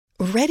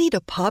Ready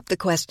to pop the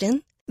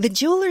question? The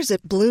jewelers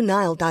at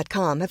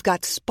BlueNile.com have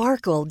got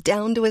sparkle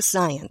down to a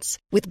science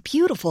with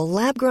beautiful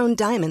lab-grown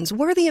diamonds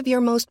worthy of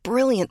your most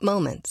brilliant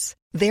moments.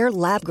 Their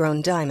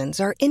lab-grown diamonds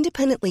are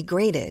independently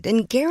graded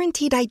and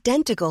guaranteed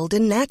identical to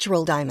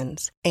natural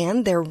diamonds,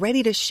 and they're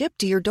ready to ship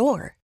to your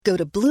door. Go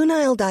to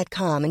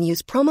BlueNile.com and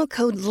use promo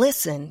code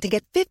LISTEN to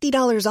get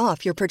 $50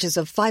 off your purchase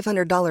of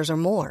 $500 or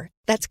more.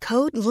 That's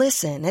code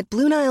LISTEN at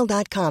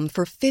BlueNile.com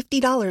for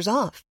 $50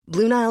 off.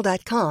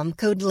 BlueNile.com,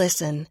 code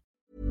LISTEN.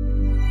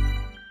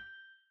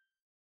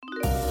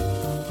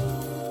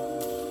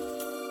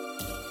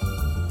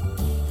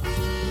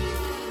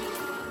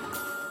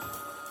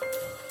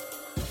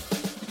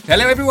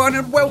 Hello everyone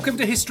and welcome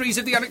to Histories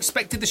of the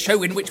Unexpected, the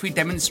show in which we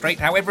demonstrate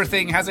how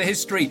everything has a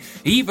history,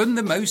 even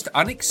the most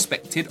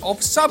unexpected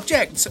of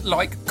subjects,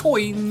 like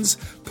coins,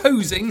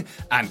 posing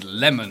and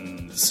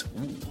lemons.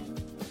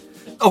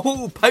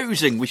 Oh,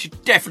 posing. We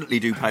should definitely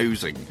do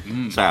posing,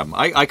 Sam.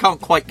 I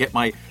can't quite get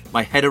my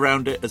head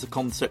around it as a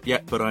concept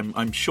yet, but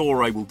I'm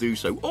sure I will do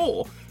so.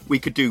 Or we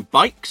could do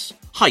bikes,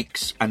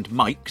 hikes and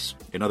mics,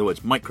 in other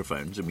words,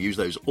 microphones, and we use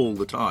those all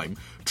the time,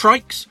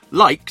 trikes,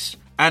 likes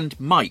and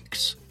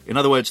mics. In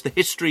other words, the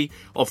history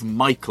of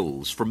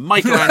Michaels, from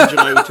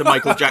Michelangelo to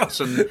Michael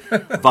Jackson,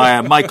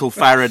 via Michael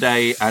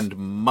Faraday and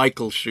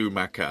Michael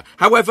Schumacher.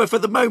 However, for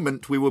the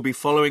moment, we will be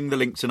following the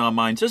links in our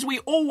minds, as we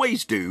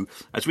always do,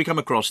 as we come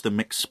across them,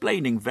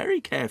 explaining very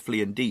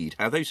carefully indeed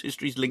how those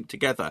histories link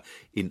together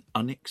in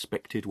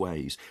unexpected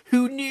ways.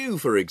 Who knew,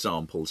 for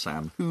example,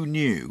 Sam, who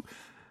knew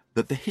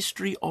that the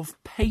history of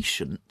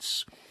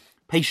patients,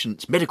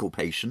 medical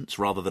patients,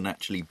 rather than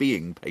actually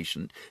being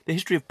patient, the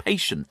history of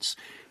patients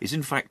is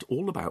in fact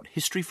all about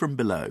history from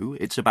below.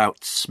 It's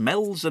about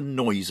smells and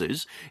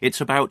noises. It's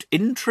about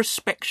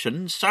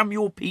introspection,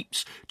 Samuel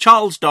Pepys,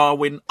 Charles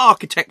Darwin,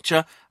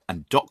 architecture,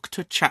 and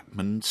Dr.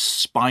 Chapman's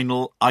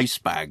spinal ice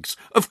bags.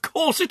 Of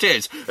course it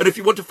is! And if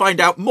you want to find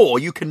out more,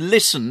 you can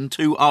listen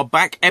to our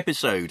back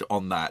episode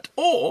on that.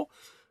 Or,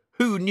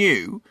 who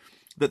knew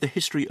that the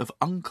history of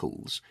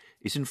uncles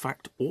is in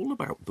fact all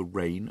about the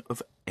reign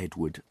of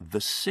Edward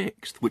VI,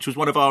 which was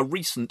one of our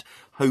recent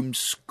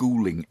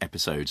homeschooling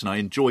episodes, and I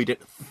enjoyed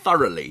it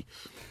thoroughly.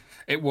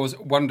 It was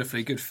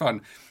wonderfully good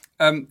fun.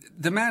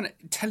 The man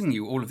telling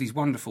you all of these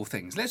wonderful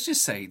things, let's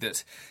just say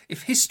that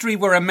if history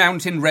were a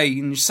mountain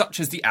range such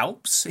as the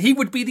Alps, he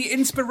would be the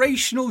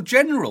inspirational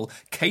general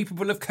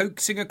capable of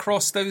coaxing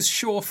across those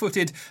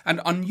sure-footed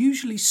and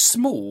unusually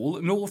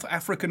small North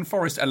African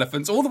forest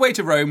elephants all the way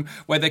to Rome,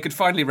 where they could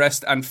finally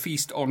rest and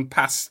feast on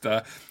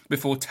pasta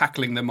before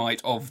tackling the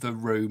might of the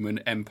Roman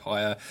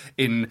Empire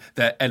in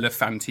their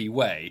elephanty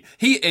way.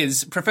 He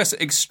is Professor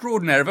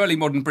Extraordinaire of Early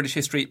Modern British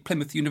History at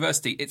Plymouth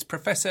University. It's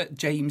Professor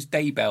James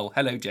Daybell.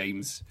 Hello, James.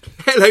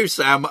 Hello,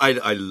 Sam. I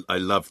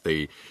love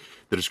the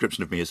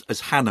description of me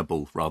as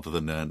Hannibal rather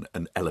than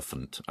an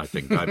elephant, I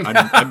think.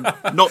 I'm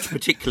not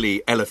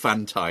particularly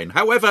elephantine.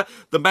 However,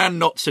 the man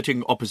not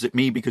sitting opposite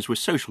me, because we're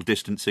social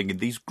distancing in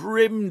these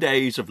grim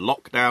days of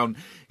lockdown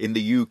in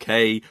the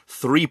UK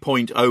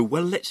 3.0,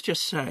 well, let's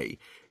just say,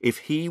 if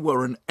he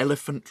were an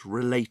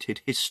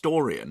elephant-related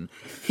historian,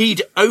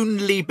 he'd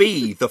only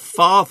be the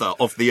father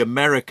of the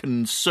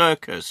American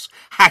circus,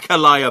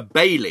 Hachaliah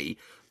Bailey,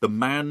 the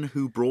man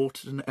who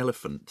brought an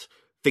elephant,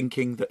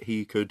 thinking that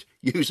he could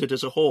use it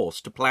as a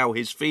horse to plough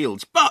his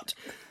fields. But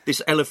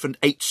this elephant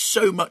ate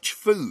so much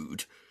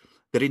food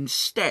that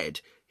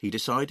instead he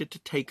decided to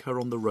take her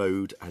on the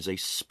road as a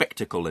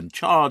spectacle and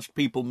charged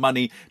people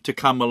money to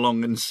come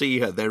along and see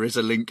her. There is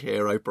a link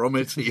here, I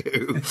promise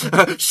you.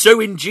 So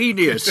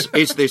ingenious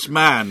is this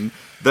man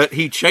that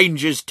he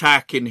changes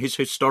tack in his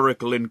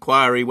historical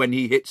inquiry when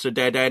he hits a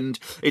dead end.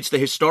 It's the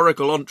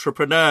historical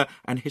entrepreneur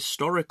and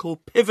historical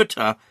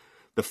pivoter,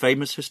 the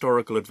famous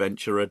historical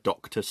adventurer,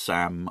 Dr.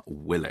 Sam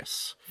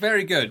Willis.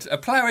 Very good. A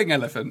ploughing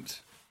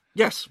elephant.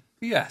 Yes.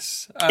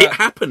 Yes. It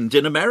happened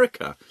in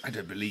America. I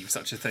don't believe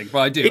such a thing, but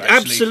I do. It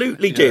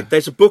absolutely did.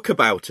 There's a book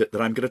about it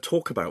that I'm going to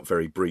talk about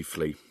very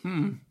briefly.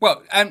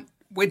 Well, and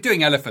we're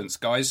doing elephants,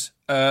 guys.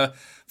 I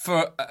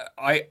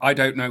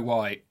don't know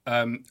why.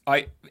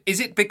 Is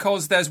it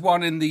because there's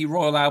one in the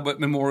Royal Albert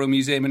Memorial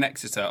Museum in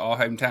Exeter, our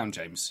hometown,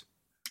 James?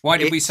 Why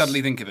did we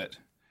suddenly think of it?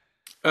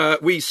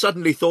 We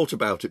suddenly thought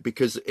about it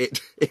because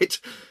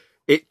it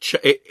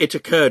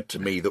occurred to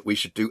me that we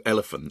should do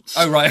elephants.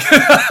 Oh, right.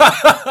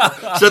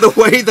 So the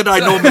way that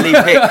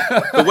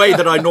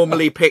I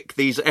normally pick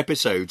these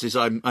episodes is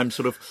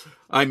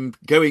I'm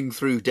going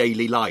through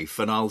daily life,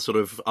 and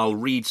I'll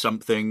read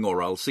something,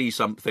 or I'll see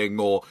something,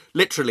 or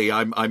literally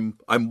I'm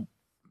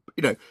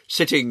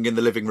sitting in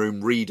the living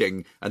room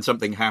reading, and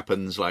something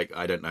happens, like,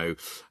 I don't know,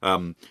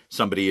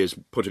 somebody is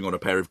putting on a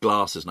pair of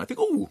glasses, and I think,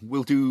 oh,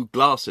 we'll do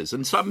glasses.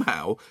 And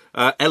somehow,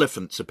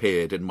 elephants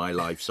appeared in my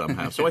life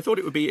somehow. So I thought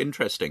it would be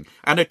interesting.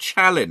 And a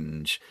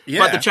challenge. Yeah.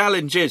 But the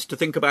challenge is to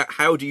think about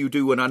how do you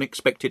do an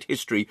unexpected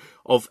history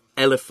of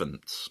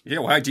elephants. Yeah,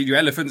 well, how do you do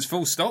elephants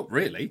full stop,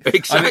 really?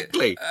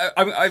 Exactly.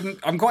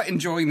 I'm quite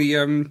enjoying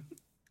the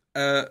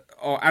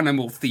our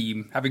animal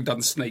theme, having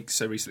done snakes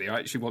so recently, I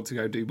actually want to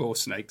go do more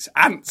snakes.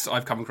 Ants,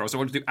 I've come across. I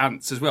want to do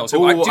ants as well.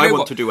 So I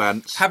want to do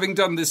ants.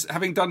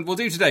 We'll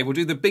do today. We'll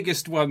do the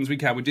biggest ones we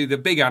can. We'll do the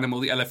big animal,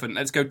 the elephant.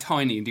 Let's go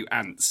tiny and do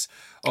ants.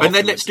 And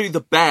then let's do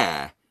the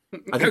bear.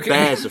 I think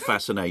bears are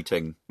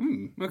fascinating.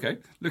 Okay,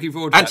 looking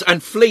forward to that.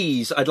 And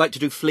fleas. I'd like to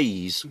do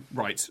fleas.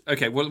 Right.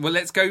 Okay. Well,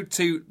 let's go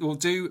to. We'll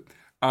do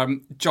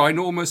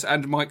ginormous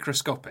and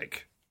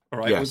microscopic. All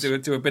right, Yes. We'll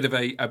do a bit of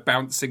a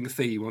bouncing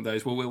theme on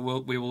those. We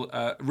will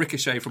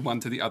ricochet from one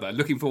to the other.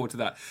 Looking forward to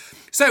that.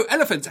 So,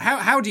 elephants.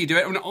 How do you do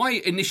it? When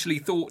I initially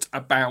thought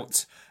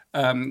about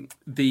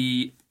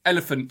the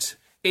elephant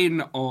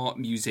in our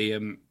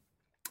museum,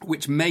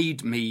 which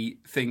made me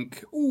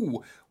think,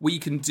 we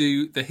can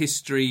do the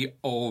history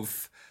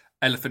of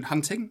elephant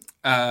hunting,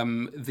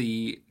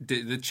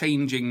 the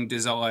changing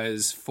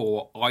desires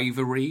for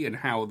ivory and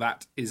how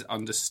that is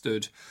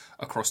understood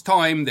across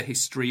time, the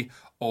history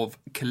of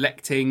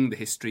collecting, the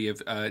history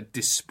of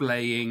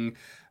displaying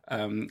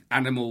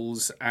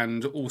animals,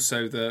 and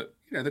also the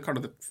kind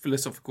of the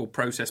philosophical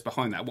process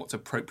behind that. What's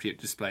appropriate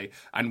display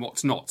and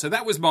what's not. So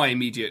that was my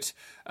immediate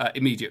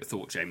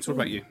thought, James. What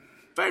about you?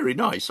 Very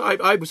nice.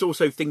 I was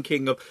also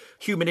thinking of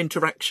human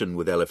interaction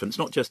with elephants,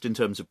 not just in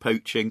terms of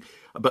poaching,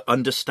 but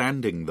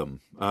understanding them.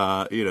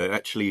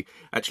 Actually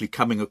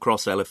coming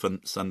across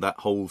elephants and that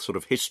whole sort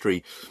of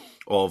history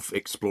of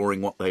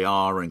exploring what they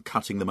are and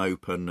cutting them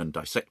open and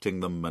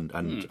dissecting them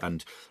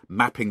and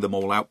mapping them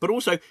all out, but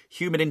also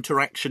human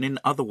interaction in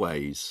other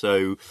ways.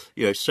 So,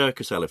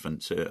 circus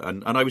elephants.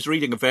 And I was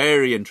reading a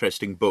very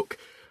interesting book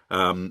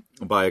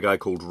by a guy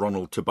called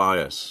Ronald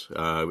Tobias,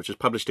 which was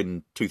published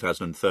in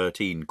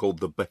 2013, called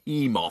The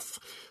Behemoth,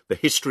 The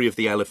History of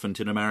the Elephant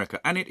in America.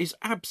 And it is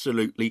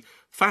absolutely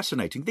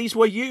fascinating. These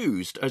were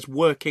used as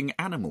working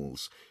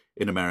animals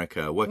in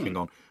America, working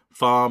on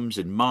farms,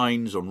 in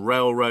mines, on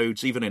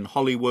railroads, even in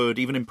Hollywood,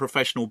 even in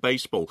professional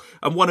baseball.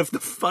 And one of the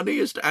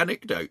funniest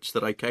anecdotes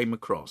that I came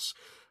across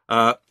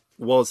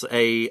was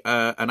an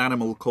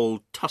animal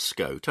called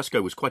Tusco.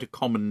 Tusco was quite a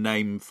common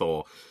name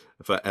for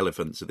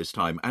elephants at this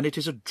time, and it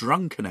is a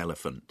drunken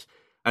elephant.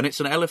 And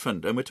it's an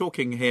elephant, and we're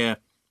talking here,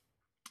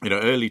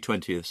 early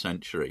 20th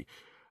century.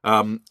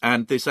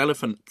 And this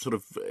elephant sort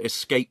of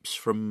escapes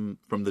from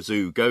the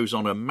zoo, goes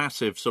on a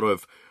massive sort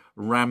of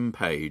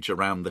rampage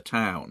around the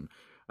town.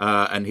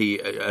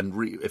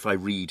 If I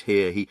read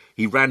here,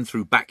 he ran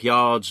through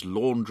backyards,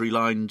 laundry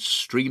lines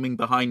streaming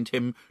behind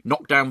him,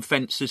 knocked down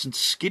fences, and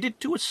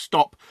skidded to a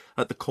stop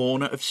at the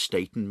corner of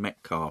State and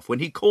Metcalf. When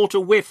he caught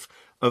a whiff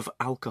of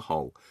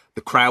alcohol, the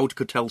crowd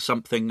could tell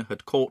something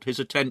had caught his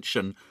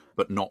attention,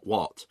 but not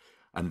what.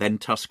 And then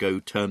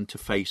Tusco turned to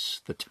face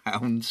the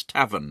town's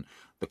tavern.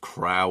 The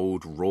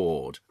crowd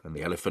roared, and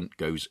the elephant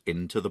goes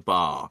into the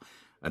bar.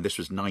 And this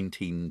was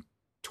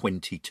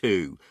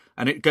 1922.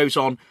 And it goes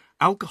on.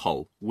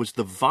 Alcohol was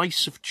the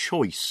vice of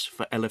choice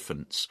for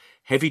elephants.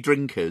 Heavy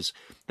drinkers,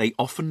 they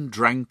often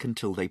drank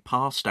until they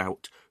passed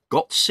out,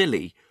 got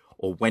silly,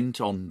 or went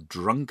on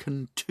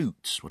drunken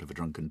toots, whatever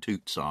drunken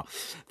toots are.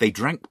 They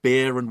drank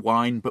beer and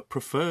wine, but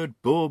preferred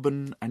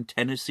bourbon and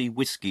Tennessee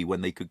whiskey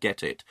when they could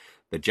get it.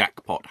 The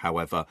jackpot,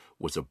 however,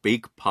 was a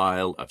big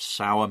pile of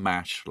sour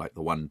mash like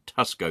the one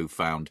Tusco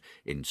found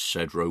in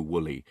Cedro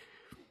Woolley.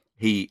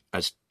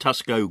 As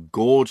Tusco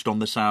gorged on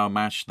the sour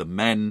mash, the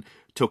men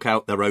took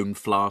out their own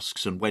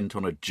flasks and went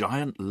on a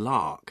giant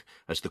lark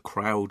as the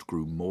crowd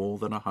grew more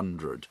than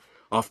 100.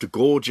 After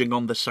gorging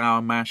on the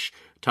sour mash,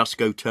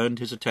 Tusco turned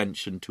his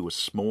attention to a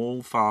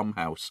small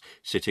farmhouse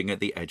sitting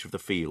at the edge of the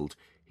field.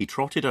 He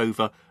trotted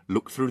over,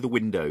 looked through the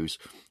windows,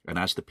 and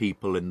as the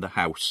people in the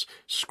house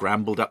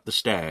scrambled up the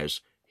stairs,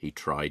 he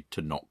tried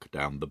to knock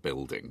down the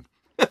building.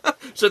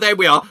 So there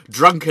we are,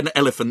 drunken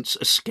elephants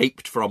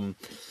escaped from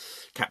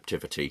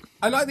captivity.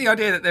 I like the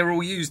idea that they're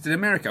all used in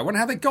America. I wonder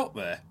how they got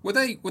there. Were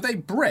they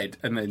bred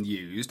and then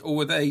used, or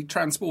were they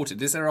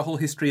transported? Is there a whole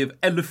history of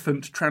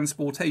elephant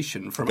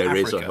transportation from Africa?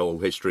 There is a whole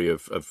history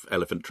of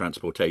elephant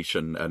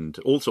transportation and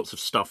all sorts of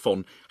stuff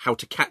on how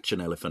to catch an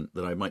elephant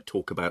that I might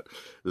talk about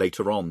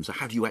later on. So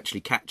how do you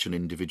actually catch an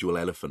individual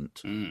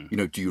elephant?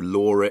 Do you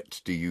lure it?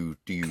 Do you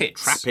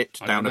trap it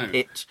down a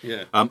pit?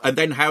 Yeah. And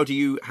then how do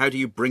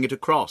you bring it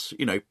across?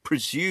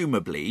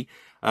 Presumably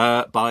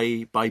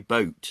by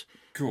boat.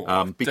 Cool.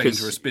 Because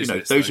dangerous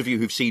business, those of you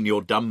who've seen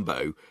your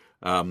Dumbo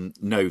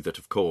know that,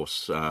 of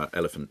course,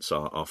 elephants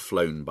are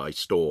flown by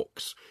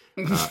storks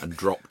and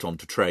dropped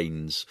onto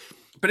trains.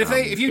 But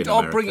if you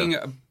are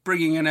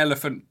bringing an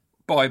elephant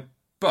by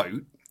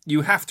boat,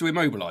 you have to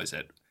immobilise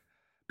it,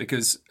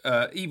 because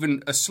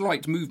even a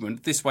slight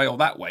movement this way or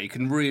that way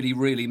can really,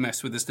 really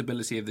mess with the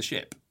stability of the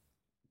ship.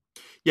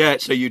 Yeah,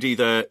 so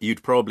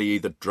you'd probably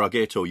either drug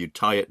it or you'd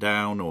tie it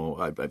down,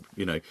 or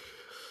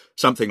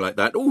something like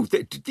that. Oh,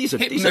 these are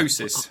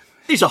hypnosis.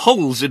 These are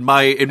holes in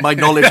my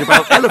knowledge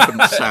about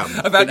elephants, Sam.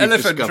 About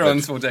elephant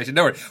transportation.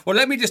 No worry. Well,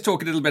 let me just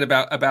talk a little bit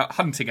about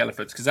hunting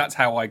elephants, because that's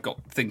how I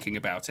got thinking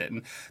about it.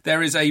 And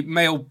there is a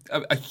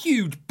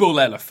huge bull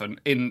elephant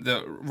in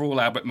the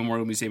Royal Albert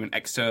Memorial Museum in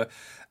Exeter.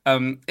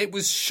 It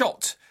was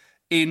shot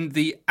in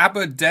the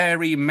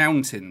Aberdare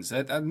Mountains,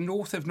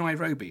 north of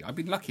Nairobi. I've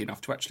been lucky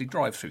enough to actually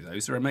drive through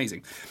those. They're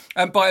amazing.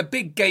 By a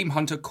big game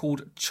hunter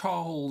called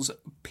Charles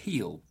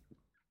Peel.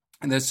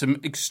 And there's some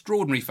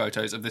extraordinary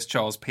photos of this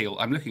Charles Peel.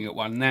 I'm looking at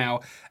one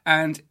now,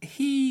 and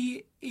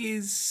he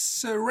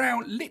is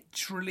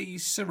literally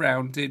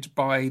surrounded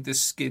by the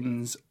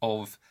skins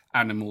of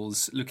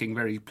animals, looking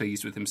very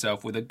pleased with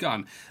himself with a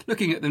gun.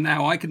 Looking at them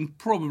now, I can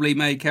probably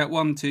make out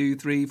 1, 2,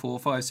 3, 4,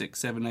 5, 6,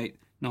 7, 8,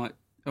 9.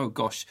 Oh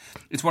gosh,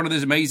 it's one of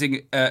those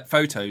amazing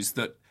photos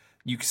that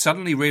you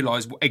suddenly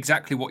realise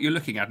exactly what you're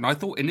looking at. And I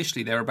thought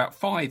initially there were about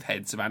 5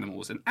 heads of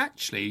animals, and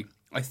actually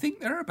I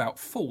think there are about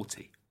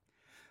 40.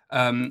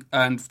 And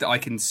I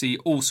can see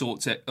all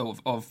sorts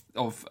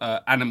of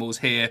animals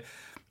here.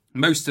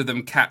 Most of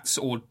them cats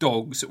or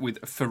dogs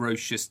with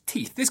ferocious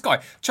teeth. This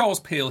guy,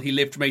 Charles Peel, he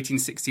lived from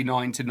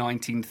 1869 to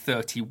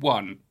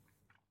 1931.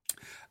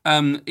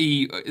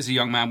 He, as a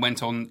young man,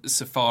 went on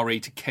safari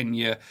to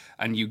Kenya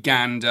and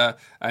Uganda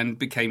and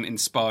became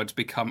inspired to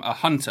become a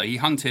hunter. He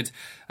hunted,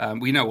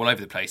 we know, all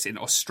over the place, in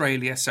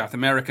Australia, South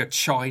America,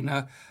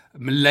 China,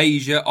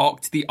 Malaysia,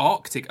 the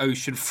Arctic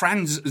Ocean,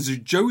 Franz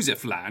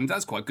Josef Land,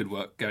 that's quite good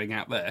work going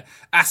out there,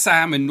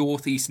 Assam in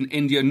northeastern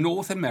India,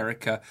 North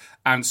America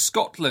and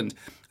Scotland.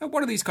 And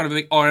one of these kind of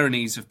big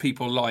ironies of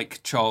people like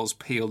Charles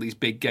Peel, these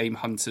big game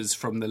hunters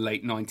from the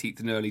late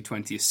 19th and early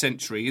 20th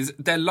century, is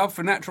their love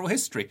for natural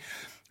history.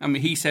 I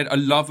mean, he said a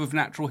love of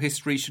natural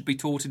history should be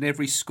taught in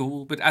every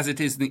school, but as it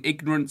is, the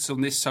ignorance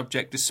on this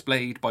subject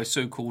displayed by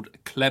so-called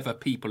clever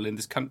people in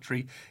this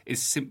country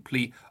is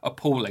simply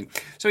appalling.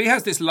 So he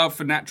has this love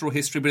for natural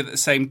history, but at the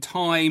same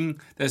time,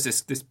 there's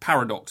this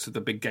paradox of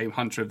the big game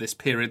hunter of this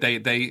period.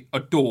 They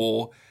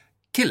adore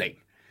killing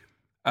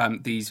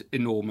these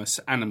enormous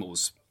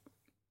animals.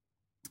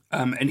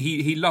 And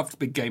he loved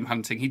big game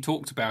hunting. He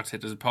talked about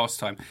it as a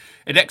pastime.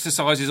 It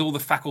exercises all the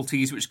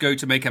faculties which go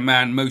to make a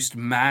man most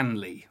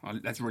manly. Oh,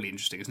 that's really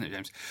interesting, isn't it,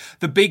 James?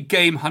 The big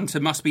game hunter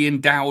must be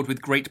endowed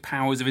with great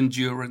powers of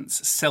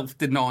endurance,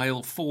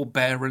 self-denial,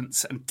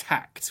 forbearance and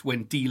tact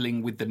when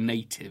dealing with the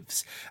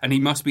natives. And he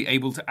must be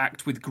able to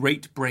act with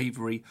great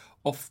bravery,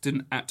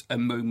 often at a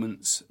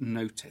moment's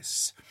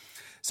notice.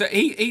 So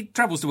he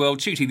travels the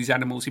world shooting these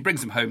animals. He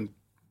brings them home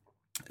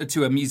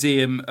to a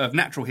museum of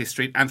natural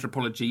history and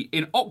anthropology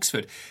in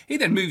Oxford. He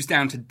then moves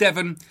down to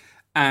Devon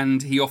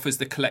and he offers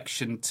the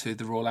collection to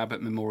the Royal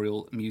Albert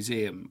Memorial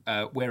Museum,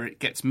 where it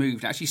gets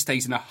moved. It actually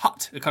stays in a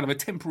hut, a kind of a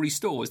temporary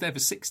store. It's there for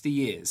 60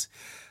 years.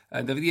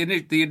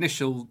 The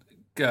initial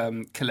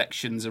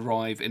collections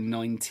arrive in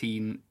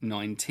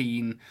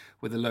 1919,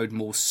 with a load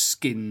more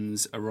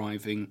skins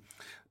arriving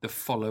the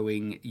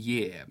following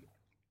year.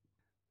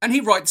 And he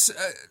writes,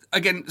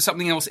 again,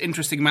 something else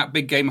interesting about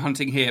big game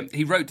hunting here.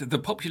 He wrote The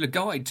Popular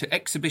Guide to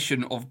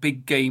Exhibition of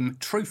Big Game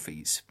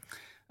Trophies.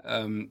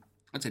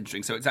 That's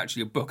interesting. So it's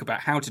actually a book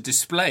about how to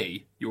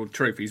display your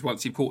trophies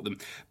once you've caught them.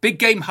 Big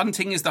game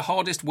hunting is the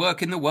hardest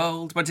work in the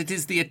world, but it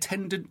is the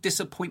attendant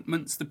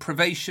disappointments, the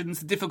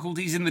privations, the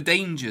difficulties and the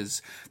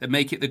dangers that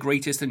make it the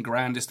greatest and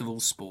grandest of all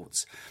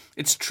sports.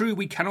 It's true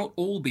we cannot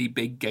all be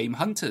big game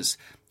hunters,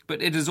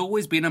 but it has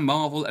always been a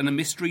marvel and a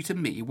mystery to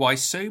me why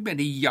so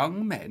many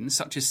young men,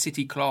 such as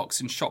city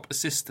clerks and shop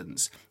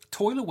assistants,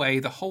 toil away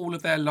the whole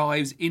of their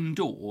lives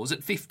indoors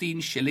at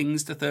 15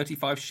 shillings to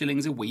 35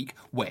 shillings a week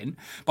when,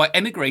 by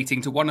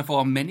emigrating to one of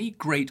our many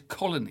great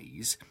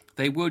colonies,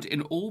 they would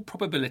in all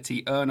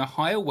probability earn a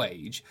higher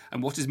wage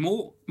and, what is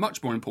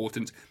much more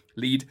important,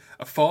 lead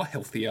a far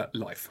healthier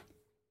life.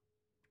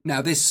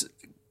 Now, this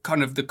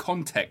kind of the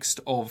context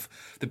of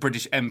the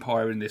British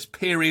Empire in this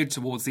period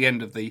towards the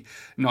end of the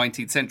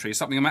 19th century is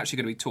something I'm actually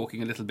going to be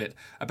talking a little bit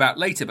about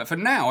later. But for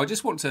now, I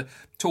just want to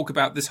talk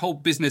about this whole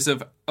business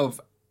of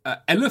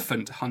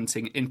elephant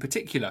hunting in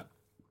particular.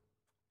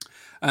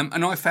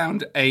 And I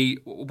found a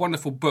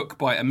wonderful book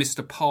by a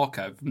Mr.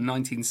 Parker from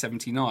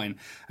 1979,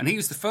 and he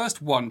was the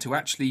first one to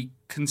actually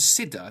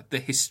consider the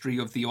history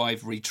of the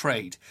ivory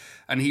trade.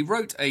 And he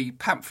wrote a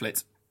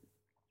pamphlet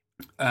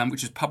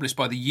which was published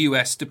by the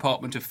US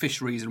Department of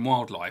Fisheries and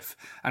Wildlife.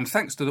 And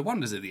thanks to the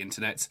wonders of the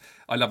internet,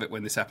 I love it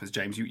when this happens,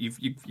 James.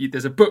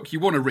 There's a book you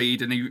want to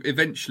read and you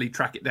eventually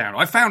track it down.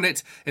 I found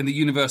it in the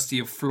University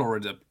of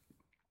Florida,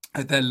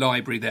 at their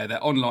library there,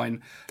 their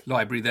online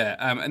library there.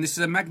 And this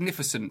is a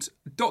magnificent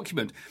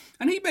document.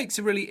 And he makes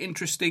a really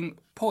interesting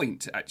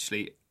point,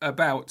 actually,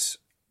 about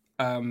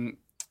elephant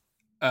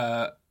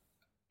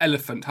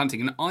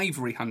hunting and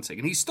ivory hunting.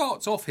 And he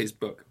starts off his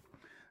book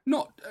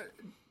not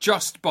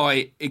just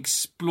by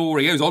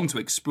exploring, he goes on to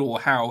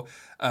explore how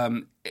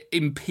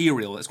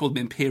imperial, let's call them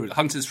imperial,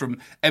 hunters from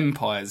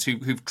empires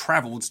who've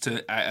travelled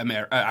to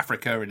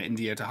Africa and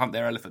India to hunt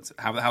their elephants,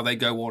 how they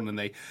go on and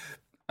they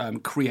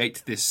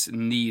create this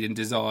need and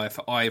desire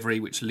for ivory,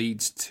 which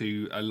leads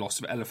to a loss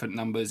of elephant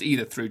numbers,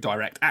 either through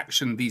direct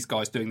action, these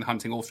guys doing the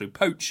hunting, or through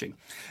poaching.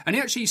 And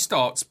he actually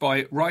starts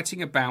by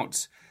writing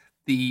about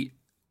the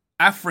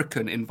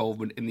African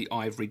involvement in the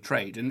ivory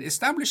trade and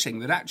establishing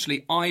that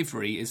actually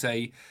ivory is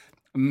a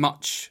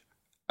much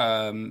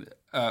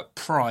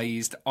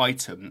prized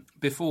item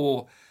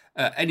before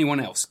anyone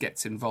else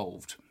gets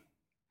involved.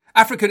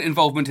 African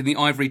involvement in the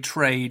ivory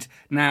trade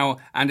now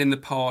and in the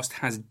past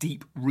has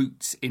deep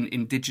roots in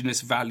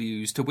indigenous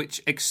values to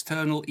which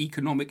external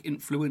economic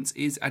influence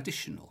is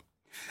additional.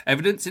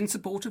 Evidence in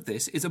support of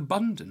this is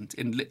abundant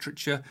in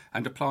literature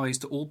and applies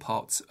to all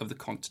parts of the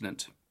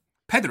continent.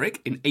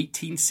 Petherick, in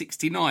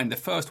 1869, the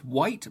first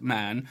white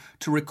man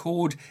to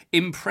record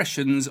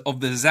impressions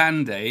of the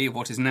Zande,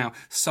 what is now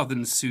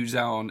southern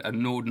Sudan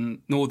and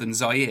northern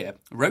Zaire,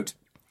 wrote,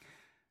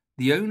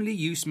 "The only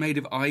use made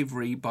of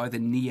ivory by the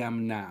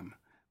Niam Nam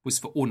was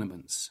for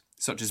ornaments,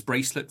 such as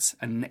bracelets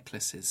and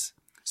necklaces.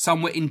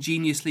 Some were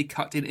ingeniously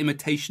cut in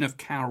imitation of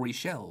cowrie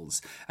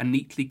shells, and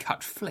neatly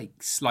cut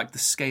flakes, like the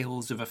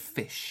scales of a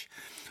fish,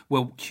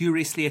 were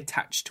curiously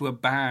attached to a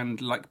band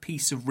like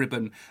piece of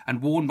ribbon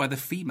and worn by the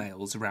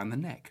females around the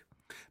neck.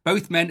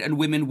 Both men and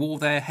women wore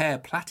their hair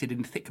plaited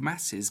in thick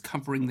masses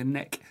covering the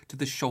neck to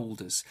the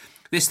shoulders.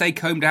 This they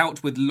combed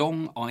out with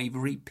long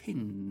ivory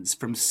pins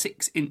from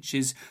 6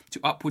 inches to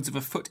upwards of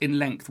a foot in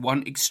length,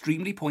 one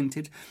extremely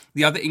pointed,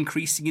 the other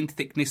increasing in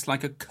thickness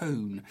like a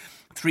cone,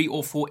 3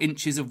 or 4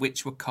 inches of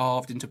which were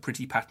carved into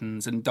pretty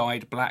patterns and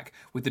dyed black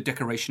with the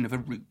decoration of a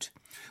root.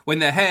 When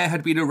their hair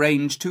had been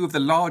arranged, 2 of the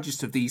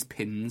largest of these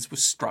pins were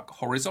struck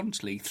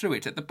horizontally through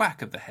it at the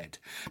back of the head.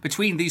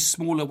 Between these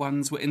smaller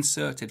ones were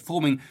inserted,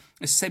 forming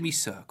a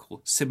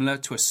semicircle similar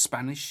to a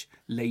Spanish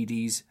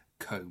lady's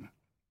comb."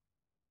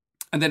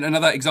 And then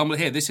another example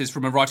here. This is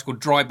from a writer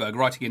called Dryburgh,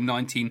 writing in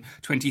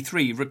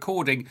 1923,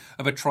 recording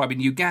of a tribe in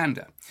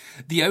Uganda.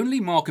 "The only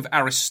mark of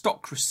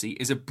aristocracy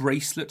is a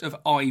bracelet of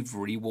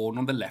ivory worn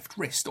on the left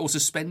wrist, or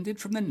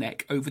suspended from the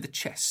neck over the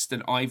chest,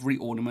 an ivory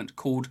ornament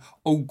called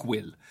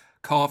ogwil,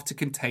 carved to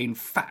contain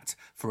fat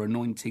for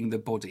anointing the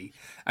body,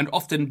 and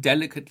often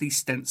delicately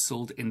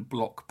stencilled in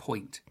block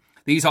point.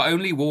 These are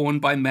only worn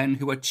by men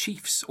who are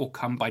chiefs or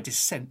come by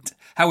descent,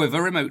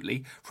 however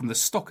remotely, from the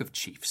stock of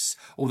chiefs,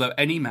 although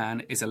any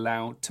man is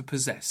allowed to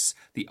possess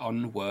the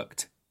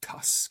unworked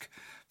tusk."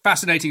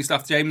 Fascinating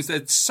stuff, James.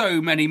 There's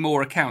so many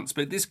more accounts,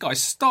 but this guy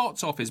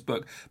starts off his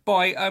book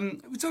by,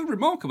 it's so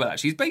remarkable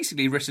actually, he's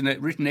basically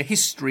written a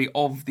history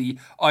of the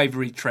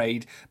ivory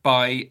trade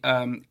by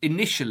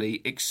initially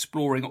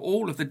exploring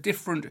all of the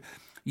different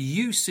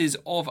uses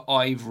of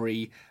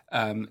ivory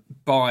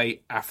by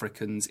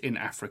Africans in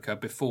Africa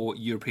before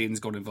Europeans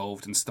got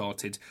involved and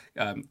started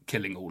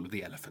killing all of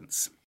the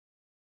elephants.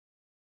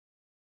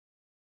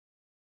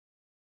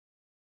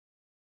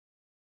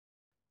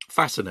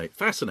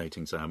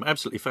 Fascinating, Sam.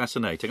 Absolutely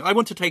fascinating. I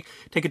want to take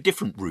a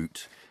different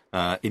route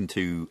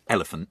into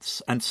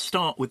elephants and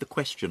start with the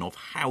question of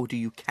how do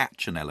you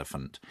catch an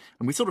elephant?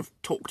 And we sort of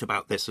talked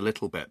about this a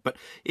little bit, but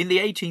in the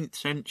 18th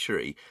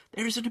century,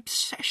 there is an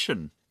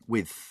obsession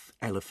with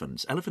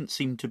elephants. Elephants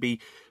seem to be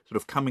sort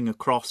of coming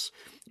across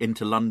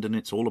into London.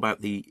 It's all about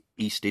the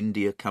East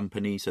India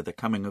Company, so they're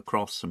coming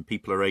across and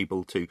people are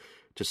able to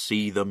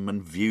see them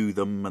and view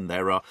them, and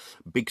there are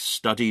big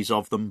studies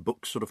of them,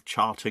 books sort of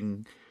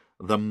charting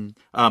them,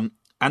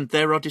 and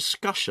there are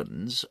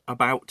discussions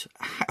about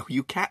how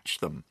you catch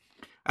them.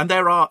 And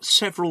there are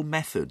several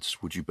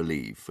methods, would you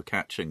believe, for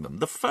catching them.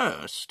 The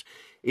first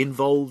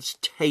involves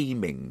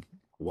taming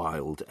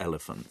wild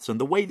elephants. And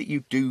the way that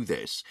you do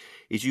this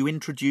is you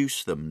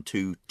introduce them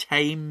to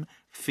tame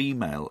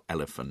female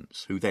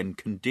elephants who then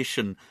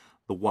condition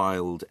the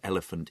wild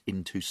elephant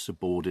into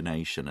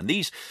subordination. And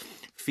these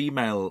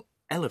female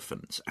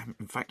elephants,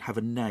 in fact, have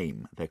a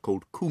name. They're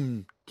called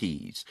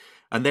kumkis.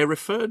 And they're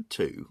referred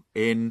to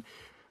in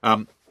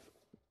a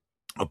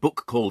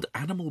book called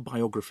Animal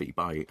Biography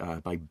by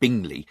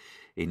Bingley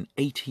in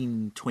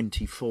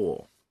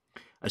 1824.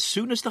 As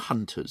soon as the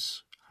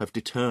hunters have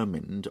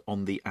determined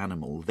on the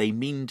animal they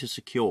mean to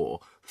secure,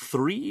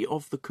 3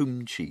 of the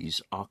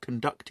kumchis are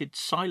conducted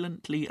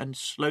silently and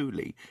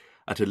slowly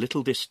at a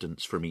little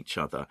distance from each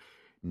other,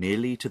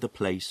 nearly to the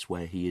place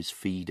where he is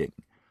feeding.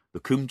 The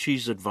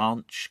kumchis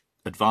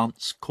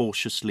advance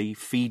cautiously,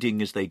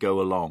 feeding as they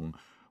go along.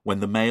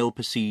 When the male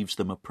perceives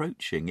them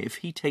approaching, if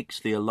he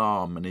takes the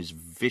alarm and is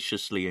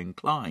viciously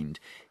inclined,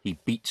 he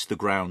beats the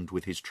ground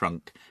with his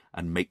trunk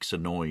and makes a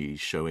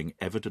noise, showing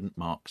evident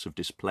marks of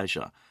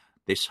displeasure.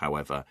 This,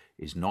 however,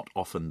 is not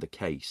often the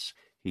case.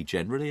 He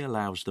generally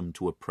allows them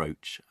to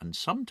approach and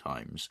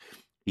sometimes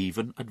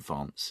even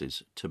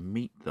advances to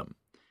meet them.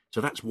 So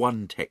that's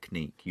one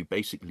technique. You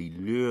basically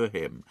lure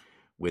him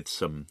with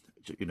some,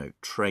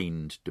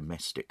 trained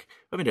domestic,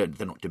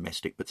 they're not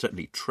domestic, but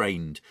certainly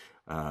trained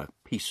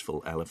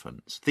peaceful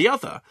elephants. The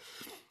other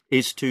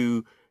is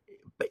to,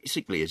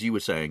 basically, as you were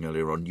saying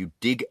earlier on, you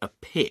dig a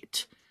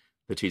pit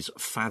that is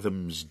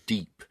fathoms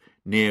deep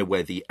near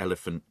where the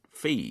elephant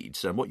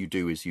feeds. And what you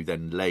do is you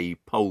then lay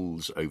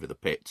poles over the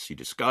pits, you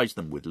disguise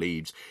them with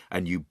leaves,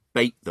 and you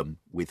bait them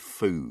with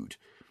food.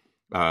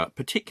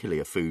 Particularly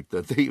a food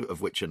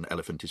of which an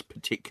elephant is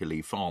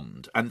particularly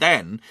fond. And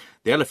then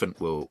the elephant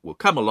will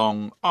come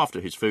along after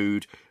his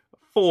food,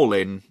 fall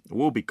in,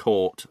 will be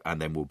caught,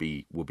 and then will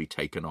be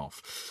taken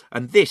off.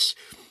 And this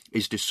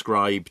is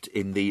described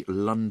in the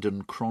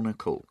London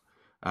Chronicle.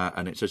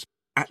 And it says,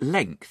 "At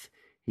length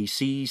He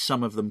sees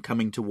some of them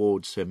coming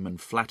towards him and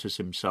flatters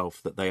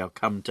himself that they are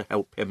come to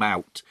help him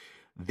out.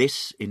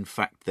 This, in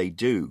fact, they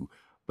do,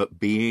 but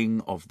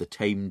being of the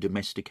tame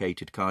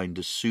domesticated kind,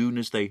 as soon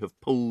as they have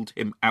pulled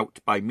him out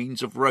by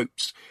means of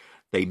ropes,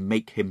 they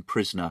make him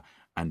prisoner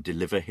and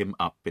deliver him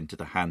up into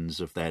the hands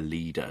of their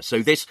leader. So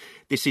this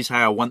is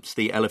how, once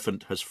the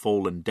elephant has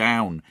fallen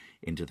down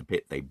into the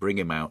pit, they bring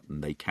him out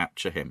and they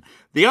capture him.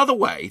 The other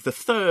way, the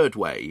third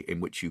way in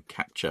which you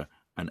capture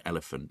an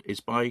elephant, is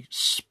by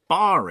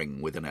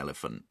sparring with an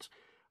elephant.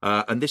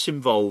 And this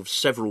involves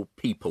several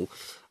people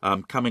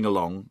coming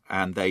along,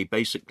 and they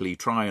basically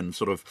try and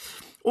sort of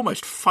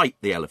almost fight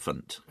the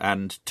elephant.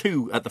 And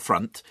two at the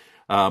front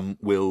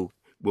will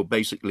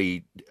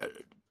basically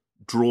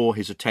draw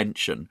his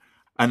attention,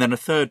 and then a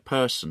third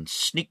person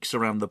sneaks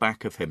around the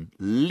back of him,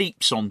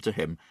 leaps onto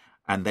him,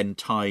 and then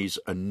ties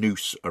a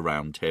noose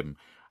around him.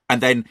 And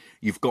then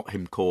you've got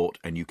him caught,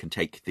 and you can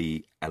take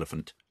the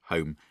elephant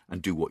home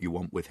and do what you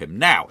want with him.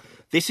 Now,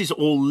 this is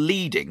all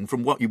leading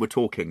from what you were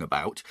talking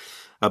about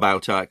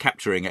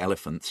capturing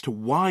elephants, to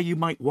why you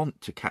might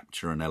want to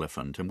capture an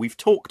elephant. And we've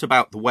talked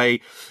about the way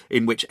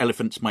in which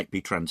elephants might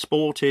be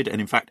transported, and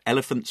in fact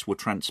elephants were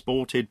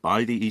transported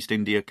by the East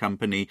India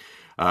Company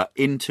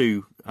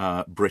into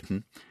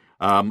Britain.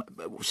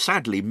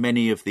 Sadly,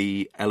 many of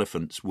the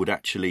elephants would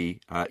actually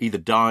either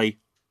die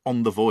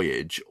on the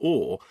voyage,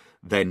 or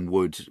then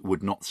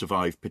would not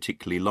survive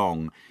particularly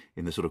long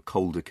in the sort of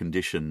colder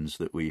conditions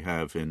that we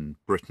have in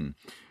Britain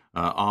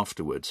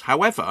afterwards.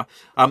 However,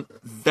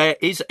 there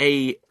is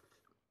a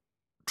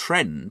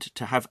trend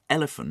to have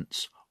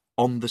elephants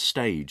on the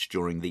stage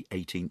during the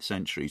 18th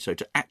century, so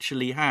to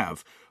actually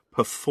have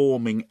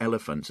performing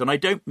elephants. And I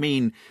don't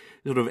mean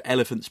sort of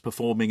elephants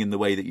performing in the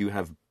way that you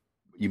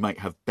might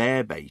have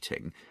bear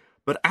baiting,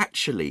 but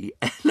actually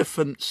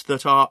elephants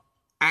that are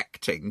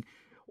acting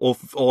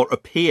or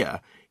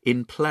appear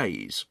in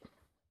plays.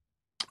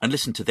 And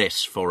listen to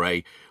this for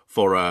a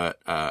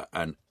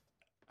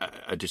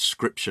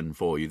description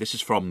for you. This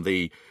is from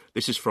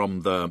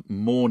the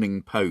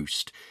Morning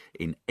Post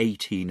in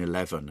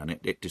 1811, and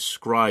it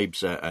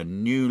describes a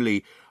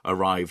newly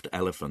arrived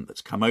elephant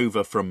that's come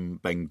over from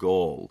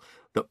Bengal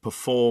that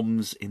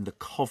performs in the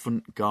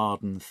Covent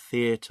Garden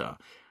Theatre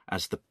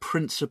as the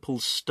principal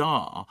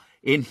star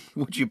in,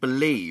 would you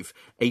believe,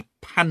 a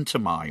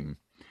pantomime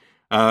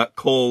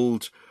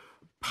called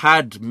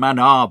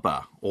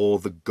Padmanabha, or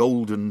the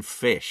Golden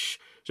Fish.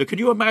 So can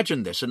you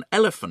imagine this? An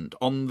elephant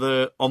on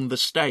the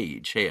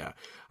stage here,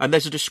 and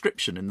there's a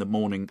description in the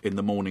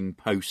Morning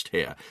Post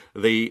here.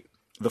 The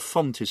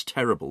font is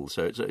terrible,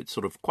 so it's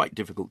sort of quite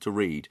difficult to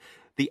read.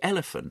 The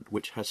elephant,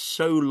 which has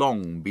so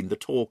long been the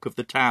talk of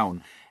the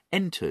town,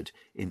 entered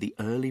in the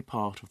early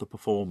part of the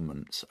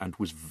performance and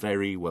was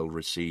very well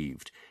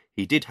received.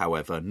 He did,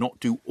 however, not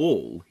do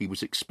all he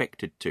was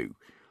expected to,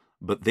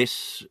 but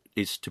this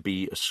is to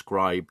be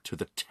ascribed to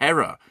the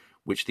terror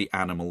which the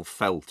animal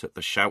felt at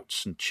the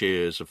shouts and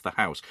cheers of the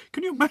house.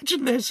 Can you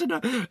imagine this in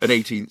an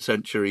 18th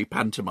century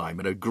pantomime,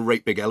 and a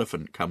great big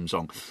elephant comes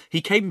on?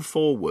 He came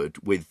forward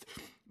with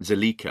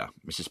Zelika,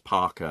 Mrs.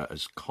 Parker,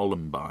 as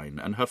Columbine,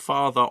 and her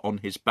father on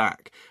his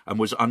back, and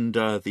was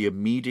under the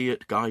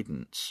immediate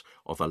guidance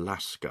of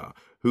Alaska,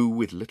 who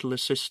with little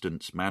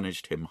assistance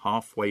managed him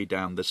halfway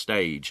down the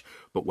stage.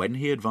 But when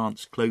he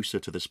advanced closer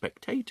to the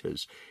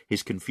spectators,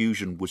 his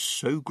confusion was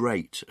so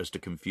great as to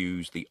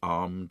confuse the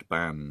armed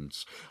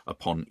bands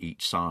upon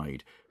each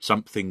side.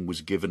 Something was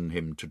given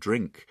him to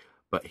drink,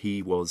 but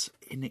he was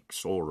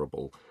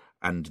inexorable,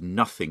 and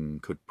nothing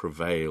could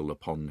prevail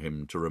upon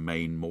him to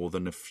remain more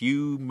than a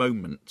few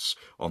moments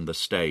on the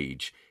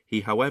stage. He,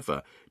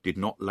 however, did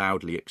not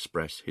loudly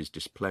express his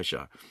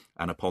displeasure,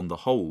 and upon the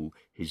whole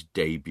his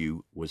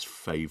debut was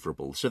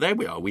favourable. So there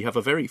we are. We have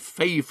a very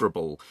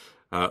favourable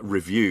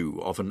review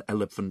of an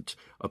elephant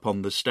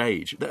upon the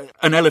stage.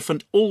 An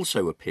elephant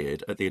also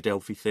appeared at the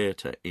Adelphi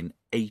Theatre in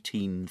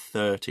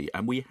 1830,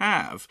 and we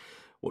have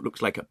what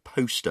looks like a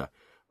poster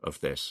of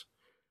this.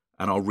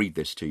 And I'll read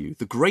this to you.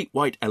 The great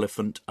white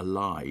elephant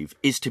alive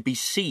is to be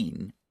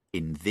seen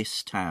in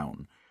this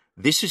town.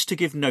 This is to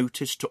give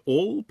notice to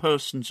all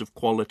persons of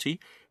quality,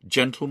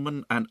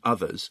 gentlemen and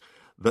others,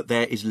 that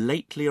there is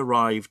lately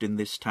arrived in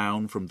this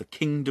town from the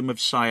kingdom of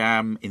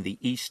Siam in the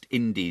East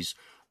Indies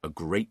a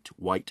great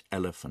white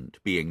elephant,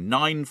 being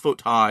 9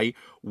 foot high,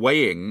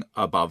 weighing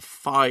above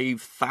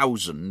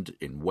 5,000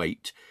 in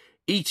weight,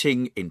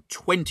 eating in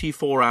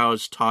 24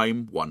 hours'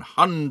 time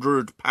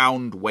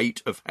 100-pound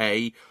weight of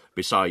hay,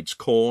 besides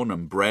corn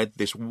and bread.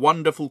 This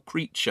wonderful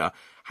creature,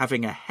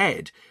 having a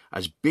head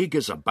as big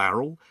as a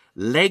barrel,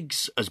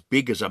 legs as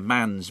big as a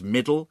man's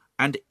middle,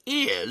 and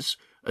ears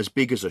as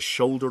big as a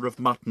shoulder of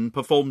mutton,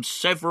 performs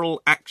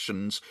several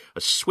actions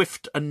as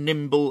swift and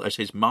nimble as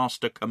his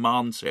master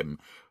commands him.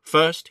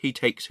 First he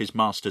takes his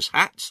master's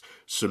hats,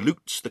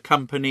 salutes the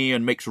company,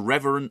 and makes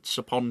reverence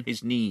upon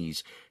his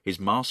knees, his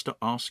master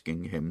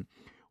asking him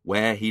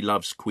where he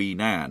loves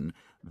Queen Anne.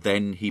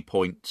 Then he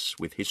points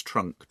with his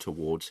trunk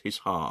towards his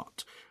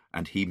heart,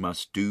 and he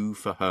must do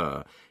for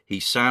her. He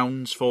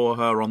sounds for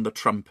her on the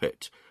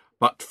trumpet,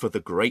 But for the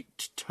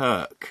Great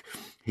Turk,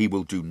 he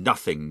will do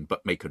nothing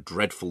but make a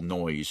dreadful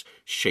noise,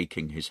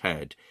 shaking his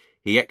head.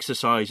 He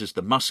exercises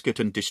the musket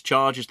and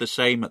discharges the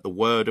same at the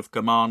word of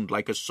command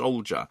like a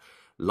soldier,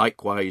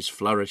 likewise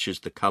flourishes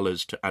the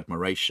colours to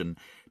admiration,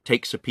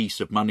 takes a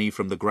piece of money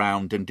from the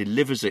ground and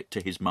delivers it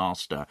to his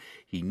master.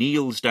 He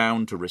kneels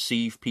down to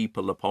receive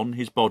people upon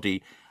his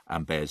body,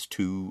 and bears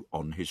 2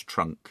 on his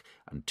trunk,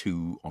 and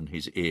 2 on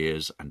his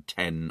ears, and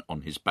 10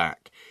 on his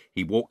back.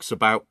 He walks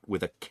about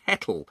with a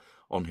kettle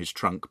on his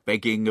trunk,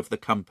 begging of the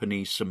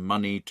company some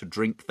money to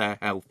drink their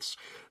healths.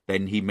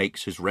 Then he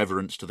makes his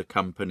reverence to the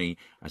company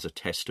as a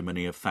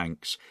testimony of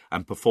thanks,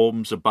 and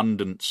performs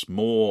abundance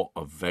more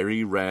of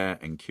very rare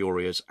and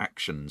curious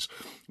actions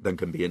than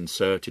can be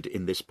inserted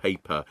in this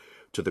paper,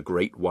 to the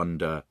great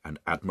wonder and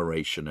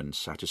admiration and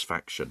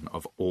satisfaction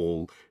of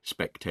all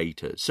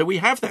spectators. So we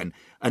have then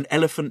an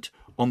elephant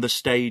on the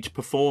stage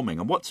performing.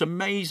 And what's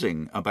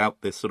amazing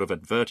about this sort of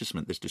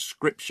advertisement, this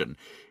description,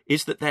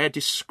 is that they're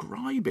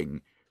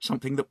describing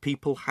something that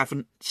people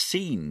haven't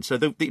seen. So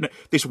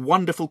this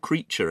wonderful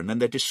creature, and then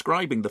they're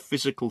describing the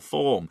physical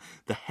form,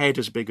 the head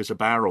as big as a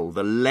barrel,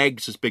 the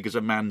legs as big as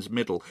a man's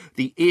middle,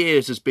 the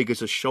ears as big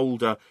as a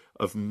shoulder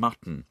of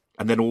mutton,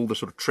 and then all the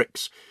sort of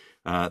tricks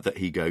that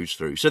he goes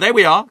through. So there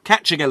we are,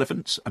 catching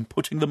elephants and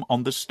putting them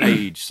on the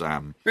stage,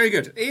 Sam. Very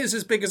good. Ears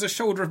as big as a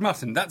shoulder of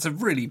mutton. That's a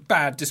really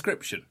bad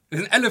description.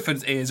 An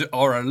elephant's ears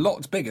are a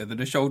lot bigger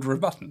than a shoulder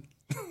of mutton.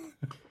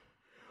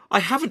 I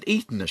haven't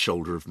eaten a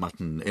shoulder of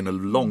mutton in a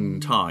long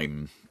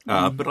time,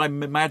 but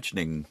I'm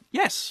imagining,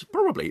 yes,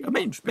 probably. I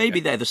mean, maybe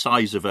they're the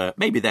size of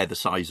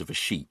a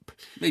sheep.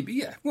 Maybe,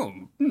 yeah. Well,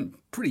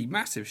 pretty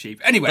massive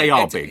sheep. Anyway, they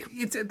are big.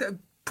 It's a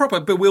proper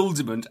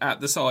bewilderment at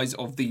the size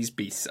of these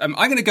beasts. I'm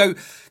going to go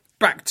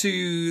back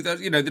to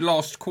the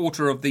last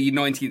quarter of the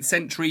 19th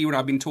century, when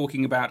I've been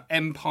talking about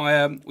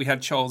empire. We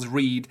had Charles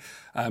Reade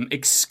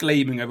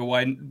exclaiming over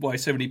why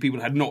so many people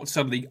had not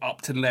suddenly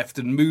upped and left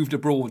and moved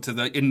abroad to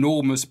the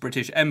enormous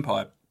British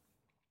Empire.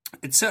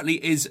 It certainly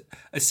is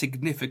a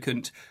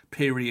significant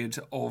period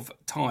of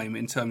time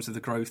in terms of the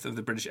growth of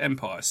the British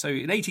Empire. So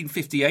in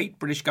 1858,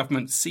 British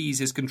government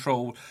seizes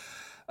control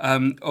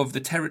of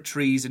the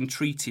territories and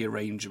treaty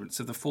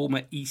arrangements of the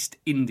former East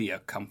India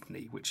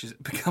Company, which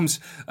becomes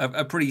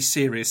a pretty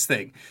serious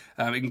thing.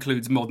 It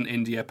includes modern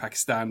India,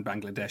 Pakistan,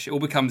 Bangladesh. It all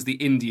becomes the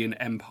Indian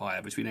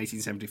Empire between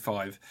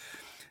 1875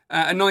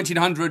 and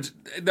 1900.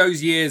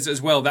 Those years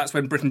as well, that's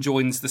when Britain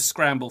joins the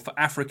scramble for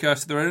Africa.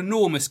 So there are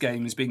enormous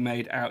games being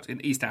made out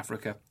in East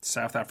Africa,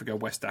 South Africa,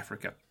 West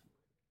Africa.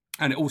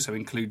 And it also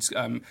includes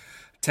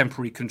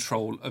temporary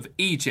control of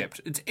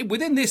Egypt.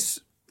 Within this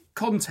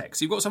context,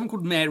 you've got someone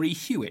called Mary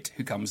Hewitt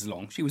who comes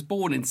along. She was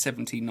born in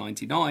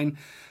 1799,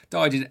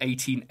 died in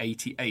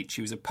 1888.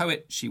 She was a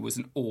poet, she was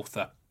an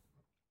author.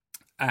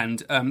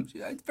 And a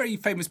very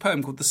famous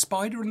poem called The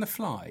Spider and the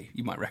Fly,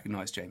 you might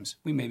recognise, James.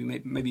 We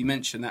maybe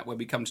mention that when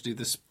we come to do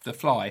the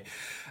Fly.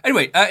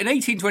 Anyway, in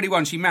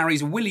 1821 she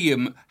marries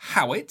William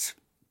Howitt,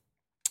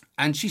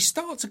 and she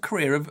starts a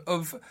career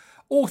of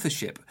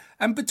authorship.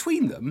 And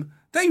between them,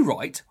 they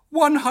write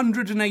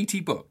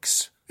 180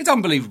 books. It's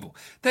unbelievable.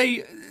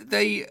 They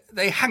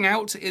hang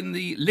out in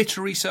the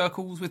literary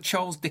circles with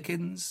Charles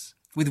Dickens,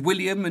 with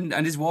William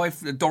and his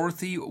wife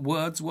Dorothy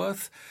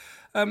Wordsworth.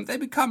 They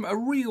become a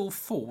real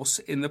force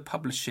in the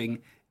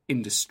publishing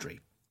industry.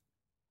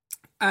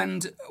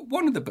 And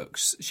one of the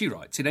books she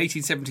writes in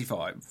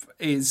 1875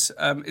 is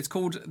it's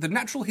called The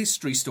Natural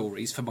History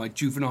Stories for My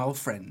Juvenile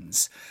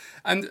Friends.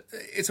 And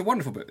it's a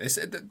wonderful book, this.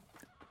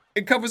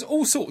 It covers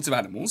all sorts of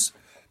animals.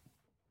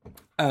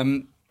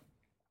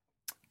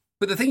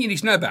 But the thing you need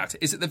to know about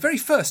it is that the very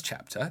first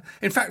chapter,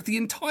 in fact, the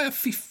entire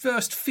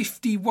first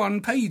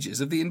 51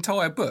 pages of the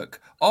entire book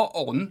are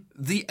on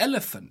the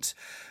elephant,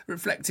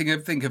 reflecting, I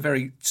think, a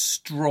very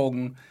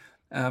strong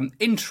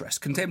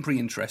contemporary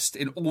interest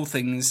in all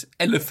things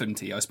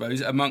elephanty, I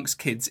suppose, amongst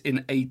kids in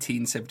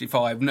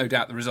 1875. No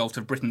doubt the result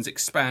of Britain's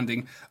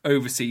expanding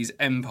overseas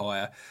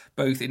empire,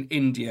 both in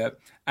India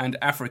and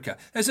Africa.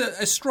 There's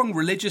a strong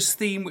religious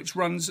theme which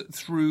runs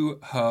through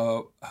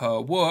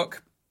her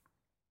work.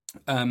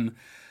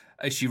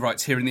 As she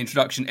writes here in the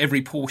introduction,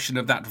 every portion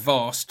of that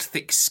vast,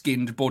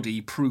 thick-skinned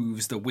body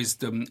proves the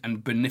wisdom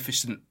and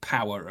beneficent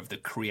power of the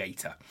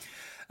Creator.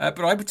 But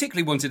I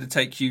particularly wanted to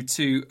take you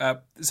to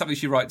something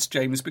she writes,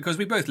 James, because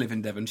we both live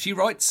in Devon. She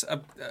writes,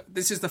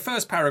 this is the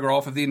first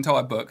paragraph of the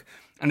entire book,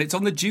 and it's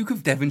on the Duke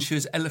of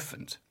Devonshire's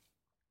elephant.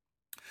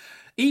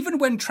 Even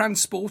when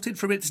transported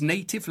from its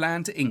native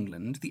land to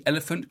England, the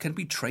elephant can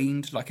be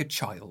trained like a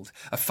child.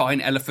 A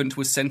fine elephant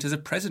was sent as a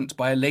present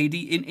by a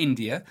lady in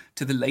India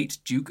to the late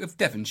Duke of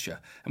Devonshire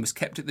and was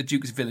kept at the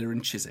Duke's villa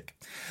in Chiswick.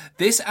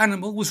 This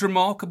animal was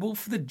remarkable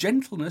for the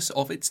gentleness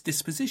of its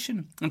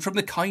disposition and from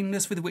the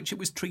kindness with which it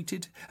was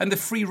treated, and the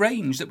free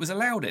range that was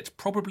allowed it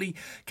probably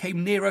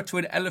came nearer to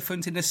an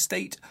elephant in a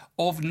state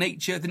of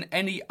nature than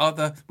any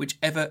other which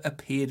ever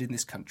appeared in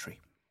this country.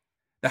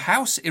 The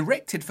house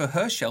erected for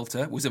her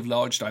shelter was of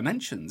large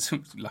dimensions,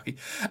 lucky,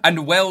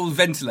 and well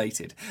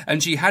ventilated,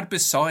 and she had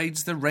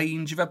besides the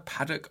range of a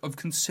paddock of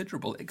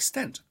considerable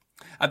extent.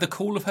 At the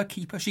call of her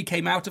keeper, she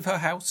came out of her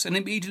house and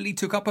immediately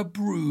took up a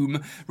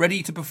broom,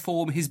 ready to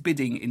perform his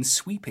bidding in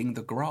sweeping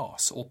the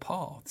grass or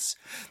paths.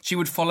 She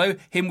would follow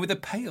him with a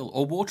pail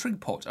or watering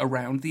pot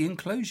around the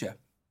enclosure.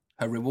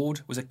 Her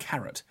reward was a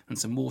carrot and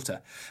some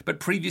water, but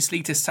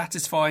previously to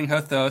satisfying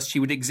her thirst, she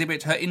would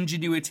exhibit her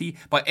ingenuity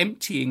by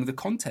emptying the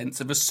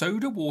contents of a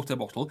soda water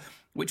bottle,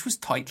 which was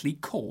tightly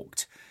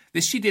corked.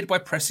 This she did by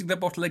pressing the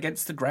bottle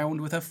against the ground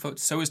with her foot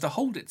so as to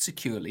hold it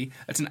securely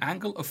at an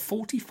angle of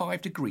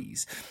 45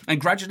 degrees,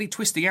 and gradually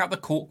twisting out the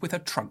cork with her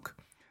trunk,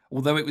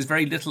 although it was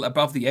very little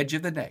above the edge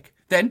of the neck.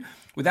 Then,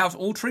 without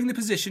altering the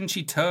position,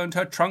 she turned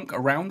her trunk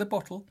around the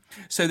bottle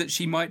so that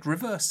she might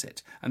reverse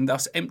it, and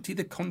thus empty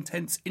the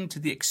contents into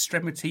the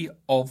extremity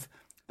of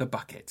the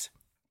bucket.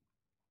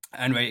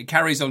 Anyway, it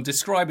carries on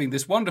describing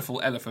this wonderful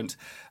elephant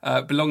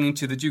belonging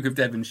to the Duke of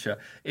Devonshire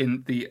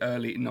in the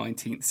early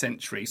 19th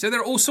century. So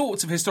there are all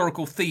sorts of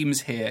historical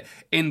themes here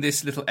in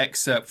this little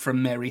excerpt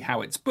from Mary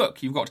Howitt's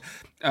book. You've got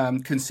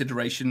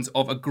considerations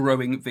of a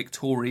growing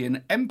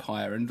Victorian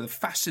empire and the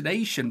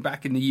fascination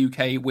back in the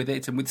UK with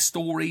it and with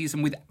stories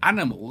and with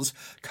animals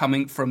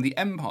coming from the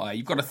empire.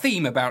 You've got a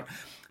theme about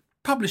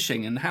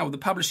publishing and how the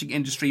publishing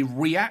industry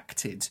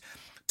reacted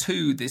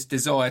to this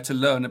desire to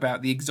learn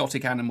about the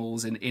exotic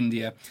animals in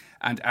India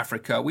and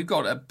Africa. We've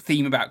got a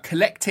theme about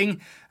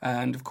collecting,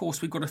 and of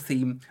course we've got a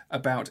theme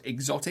about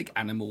exotic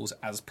animals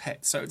as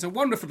pets. So it's a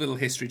wonderful little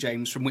history,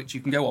 James, from which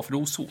you can go off in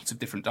all sorts of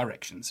different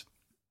directions.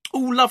 Oh,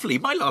 lovely.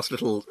 My last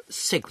little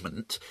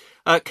segment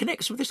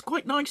connects with this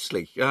quite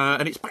nicely,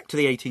 and it's back to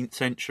the 18th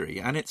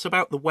century, and it's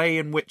about the way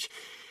in which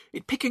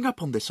picking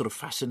up on this sort of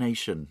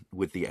fascination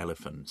with the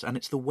elephants, and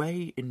it's the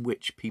way in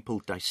which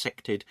people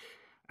dissected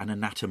and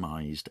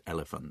anatomized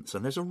elephants.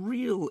 And there's a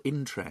real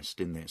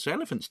interest in this. So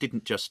elephants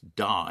didn't just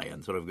die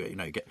and sort of,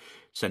 get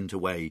sent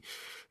away,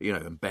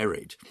 and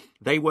buried.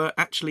 They were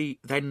actually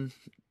then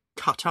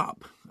cut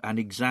up and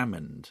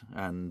examined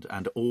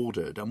and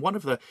ordered. And one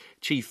of the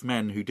chief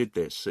men who did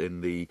this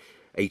in the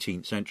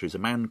 18th century is a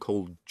man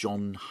called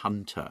John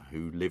Hunter,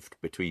 who lived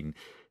between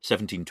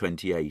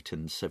 1728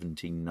 and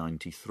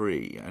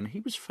 1793. And he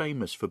was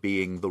famous for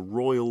being the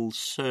royal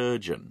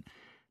surgeon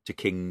to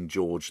King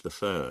George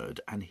III,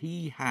 and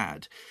he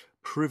had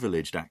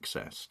privileged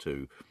access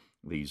to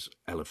these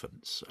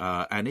elephants.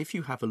 And if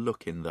you have a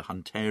look in the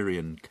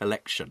Hunterian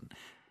collection,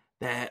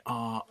 there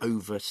are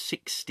over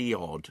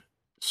 60-odd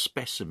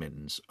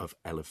specimens of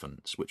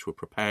elephants which were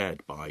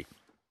prepared by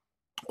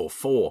or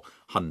for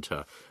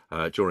Hunter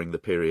during the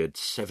period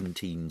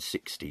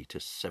 1760 to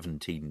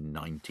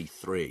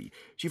 1793.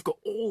 So you've got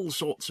all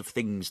sorts of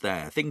things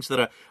there, things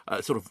that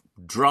are sort of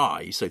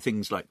dry, so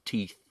things like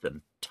teeth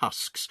and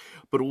tusks,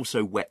 but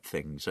also wet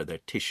things, so they're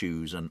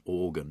tissues and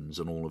organs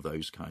and all of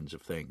those kinds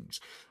of things.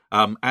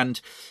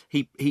 And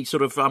he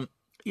sort of,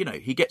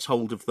 he gets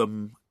hold of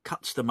them,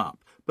 cuts them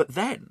up, but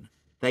then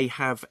they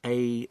have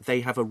a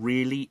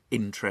really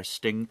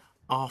interesting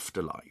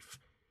afterlife.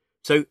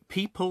 So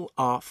people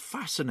are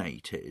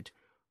fascinated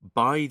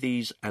by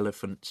these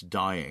elephants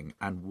dying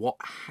and what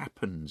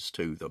happens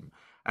to them.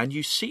 And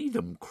you see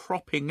them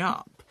cropping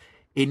up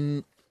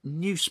in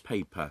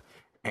newspaper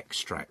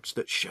extracts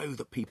that show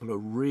that people are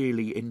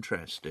really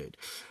interested.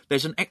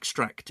 There's an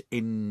extract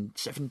in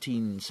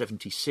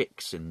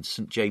 1776 in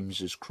St.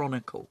 James's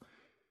Chronicle.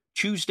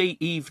 Tuesday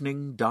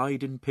evening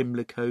died in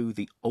Pimlico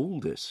the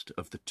oldest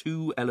of the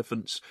 2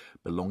 elephants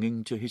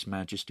belonging to His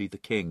Majesty the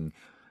King.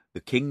 The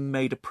King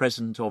made a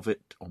present of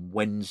it on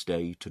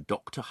Wednesday to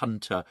Dr.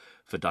 Hunter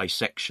for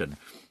dissection,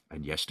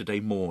 and yesterday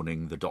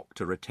morning the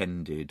doctor,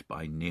 attended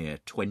by near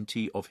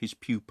 20 of his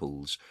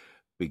pupils,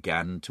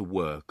 began to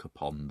work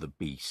upon the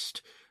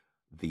beast.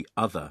 The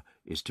other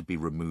is to be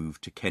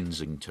removed to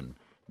Kensington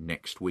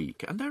next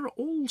week. And there are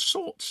all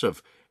sorts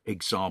of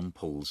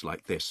examples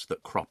like this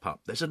that crop up.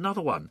 There's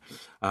another one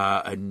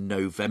on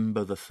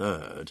November the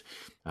 3rd,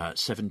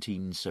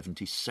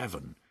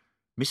 1777.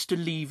 Mr.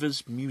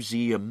 Lever's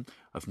Museum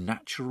of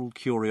Natural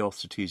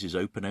Curiosities is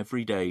open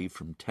every day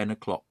from 10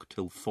 o'clock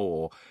till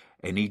 4.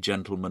 Any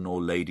gentleman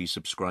or lady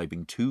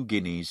subscribing 2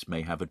 guineas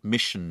may have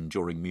admission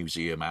during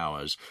museum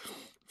hours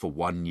for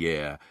 1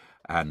 year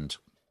and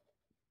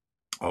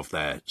of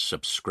their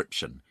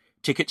subscription.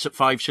 Tickets at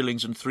 5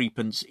 shillings and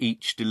 3p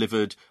each,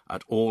 delivered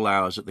at all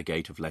hours at the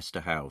gate of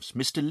Leicester House.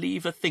 Mr.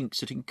 Lever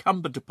thinks it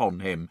incumbent upon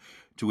him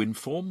to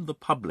inform the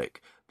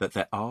public that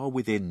there are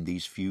within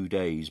these few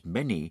days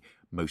many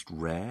most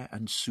rare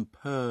and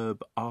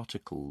superb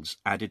articles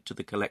added to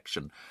the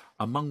collection,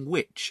 among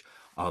which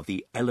are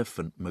the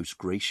elephant most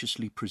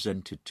graciously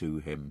presented to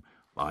him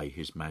by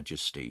His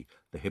Majesty,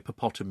 the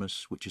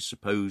hippopotamus, which is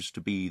supposed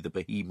to be the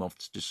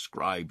behemoths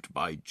described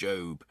by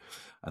Job,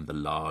 and the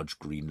large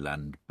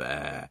Greenland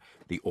bear,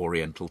 the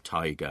oriental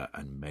tiger,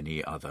 and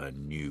many other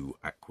new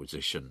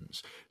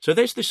acquisitions. So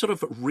there's this sort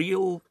of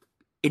real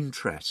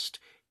interest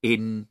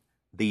in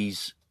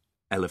these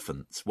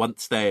elephants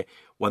once they're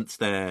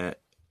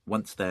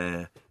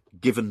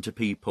given to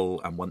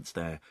people and once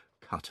they're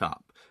cut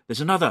up. There's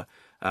another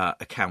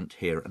account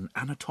here, an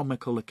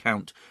anatomical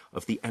account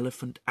of the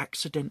elephant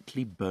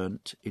accidentally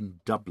burnt in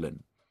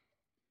Dublin.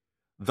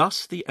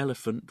 Thus the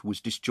elephant was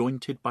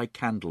disjointed by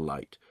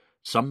candlelight.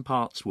 Some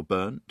parts were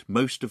burnt,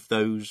 most of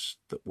those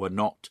that were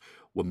not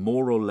were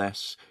more or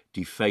less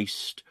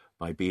defaced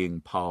by being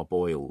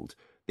parboiled.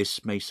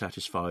 This may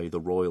satisfy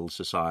the Royal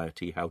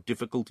Society how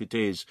difficult it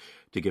is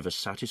to give a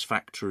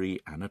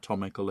satisfactory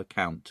anatomical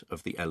account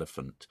of the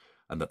elephant,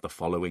 and that the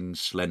following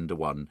slender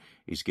one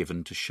is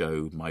given to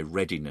show my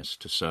readiness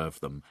to serve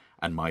them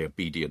and my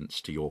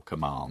obedience to your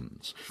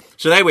commands.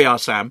 So there we are,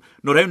 Sam.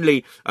 Not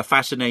only a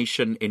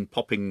fascination in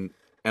popping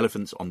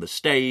elephants on the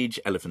stage,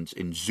 elephants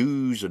in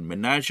zoos and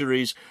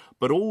menageries,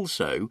 but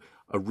also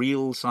a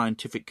real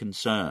scientific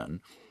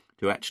concern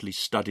to actually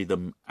study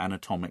them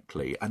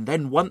anatomically. And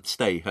then once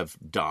they have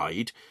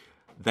died,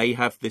 they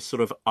have this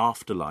sort of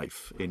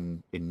afterlife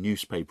in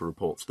newspaper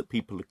reports that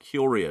people are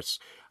curious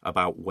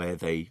about where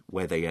they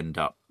end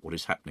up, what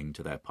is happening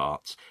to their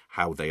parts,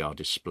 how they are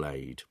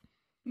displayed.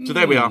 So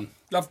there we are.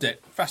 Loved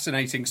it.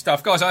 Fascinating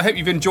stuff. Guys, I hope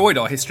you've enjoyed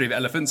our history of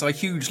elephants. I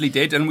hugely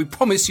did. And we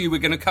promise you we're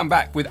going to come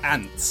back with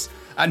ants.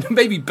 And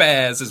maybe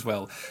bears as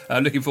well.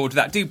 Looking forward to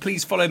that. Do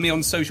please follow me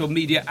on social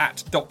media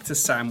at Dr.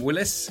 Sam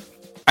Willis.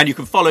 And you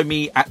can follow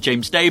me at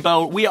James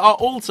Daybell. We are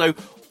also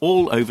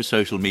all over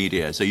social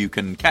media, so you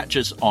can catch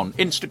us on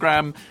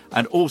Instagram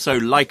and also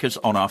like us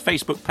on our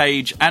Facebook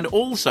page, and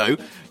also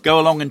go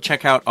along and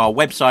check out our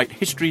website,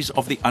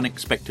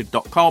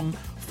 historiesoftheunexpected.com,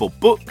 for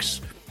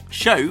books,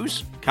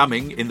 shows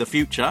coming in the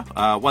future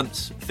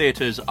once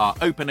theatres are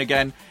open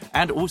again,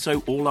 and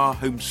also all our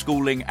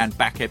homeschooling and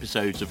back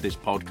episodes of this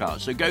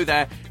podcast. So go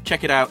there,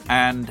 check it out,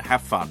 and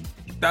have fun.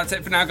 That's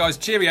it for now, guys.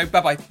 Cheerio.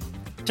 Bye-bye.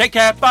 Take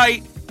care.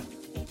 Bye.